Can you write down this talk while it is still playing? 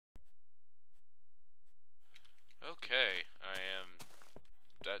Okay, I am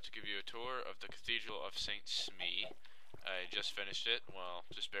about to give you a tour of the Cathedral of St. Smee. I just finished it, well,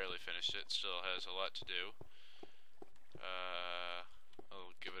 just barely finished it, still has a lot to do.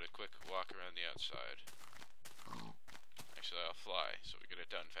 I'll give it a quick walk around the outside. Actually, I'll fly, so we get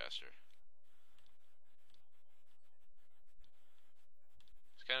it done faster.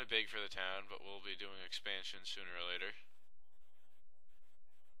 It's kind of big for the town, but we'll be doing expansion sooner or later.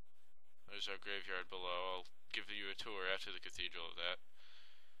 There's our graveyard below. I'll give you a tour after the cathedral of that.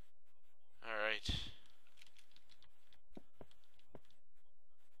 Alright.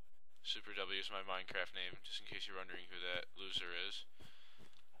 Super W is my Minecraft name, just in case you're wondering who that loser is.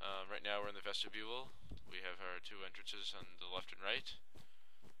 Right now we're in the vestibule. We have our two entrances on the left and right.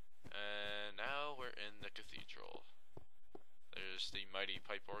 And now we're in the cathedral. There's the mighty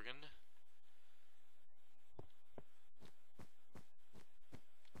pipe organ.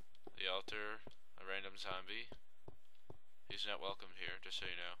 The altar, a random zombie. He's not welcome here, just so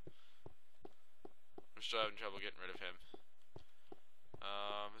you know. I'm still having trouble getting rid of him.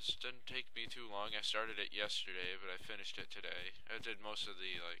 This didn't take me too long. I started it yesterday, but I finished it today. I did most of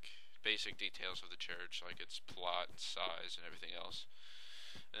the, basic details of the church, like its plot and size and everything else.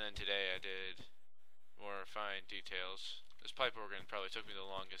 And then today I did more fine details. This pipe organ probably took me the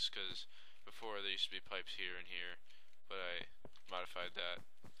longest, because before there used to be pipes here and here, but I modified that.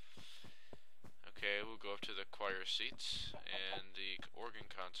 Okay, we'll go up to the choir seats and the organ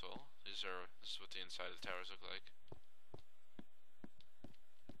console. This is what the inside of the towers look like.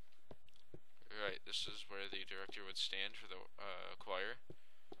 Right, this is where the director would stand for the choir.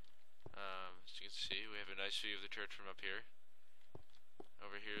 As you can see, we have a nice view of the church from up here.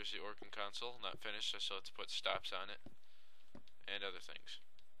 Over here is the organ console, not finished, I still have to put stops on it, and other things.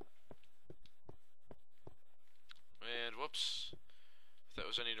 And whoops, if that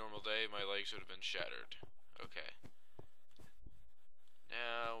was any normal day, my legs would have been shattered. Okay.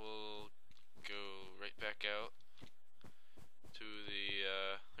 Now we'll go right back out to the,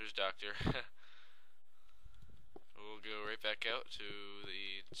 there's Doctor. We'll go right back out to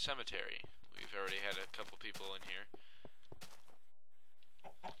the cemetery. We've already had a couple people in here.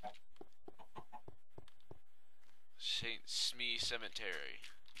 St. Smee Cemetery.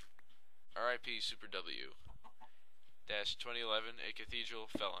 R.I.P. Super W. Dash 2011, a cathedral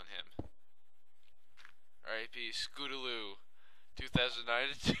fell on him. R.I.P. Scootaloo.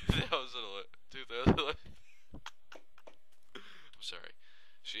 2009 to 2011. I'm sorry.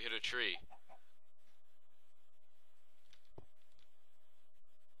 She hit a tree.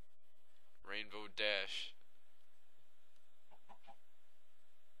 Rainbow Dash.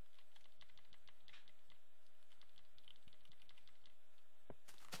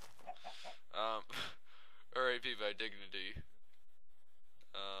 R.I.P. by dignity.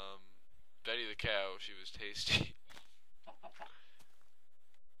 Betty the cow, she was tasty.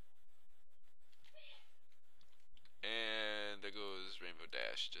 And there goes Rainbow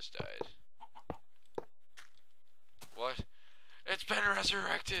Dash, just died. What? It's been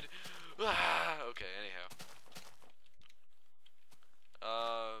resurrected! Ah! Okay, anyhow.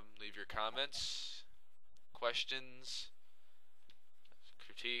 Leave your comments, questions,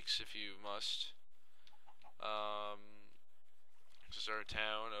 critiques if you must. This is our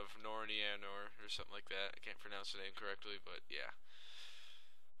town of Nornianor, or something like that. I can't pronounce the name correctly, but yeah.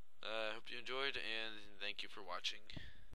 I hope you enjoyed, and thank you for watching.